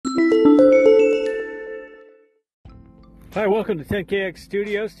Hi, welcome to 10KX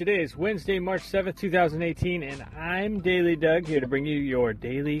Studios. Today is Wednesday, March 7th, 2018, and I'm Daily Doug, here to bring you your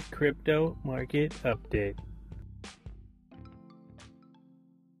daily crypto market update.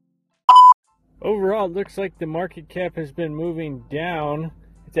 Overall, it looks like the market cap has been moving down.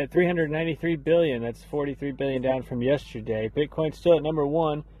 It's at 393 billion. That's 43 billion down from yesterday. Bitcoin's still at number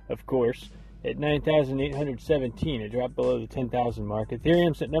one, of course, at 9,817. It dropped below the 10,000 mark.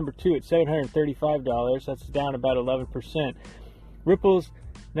 Ethereum's at number two at $735. That's down about 11%. Ripple's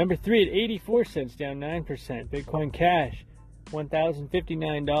number three at 84 cents, down 9%. Bitcoin Cash,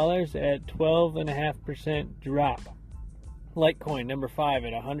 $1,059 at 12.5% drop. Litecoin number five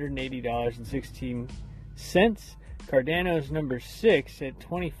at $180.16. Cardano's number 6 at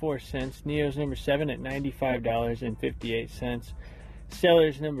 24 cents. Neo's number 7 at $95.58.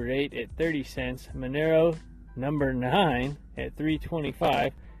 Stellar's number 8 at 30 cents. Monero number 9 at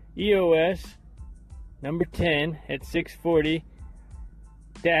 $3.25. EOS number 10 at $6.40.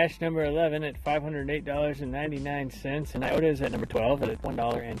 Dash number 11 at $508.99. And IOTA is at number 12 at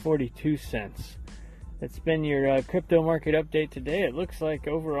 $1.42. That's been your crypto market update today. It looks like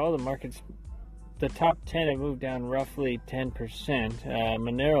overall the top 10 have moved down roughly 10%.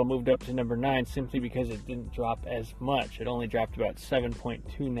 Monero moved up to number 9 simply because it didn't drop as much. It only dropped about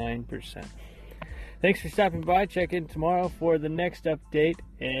 7.29%. Thanks for stopping by. Check in tomorrow for the next update,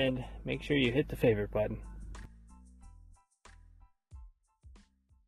 and make sure you hit the favorite button.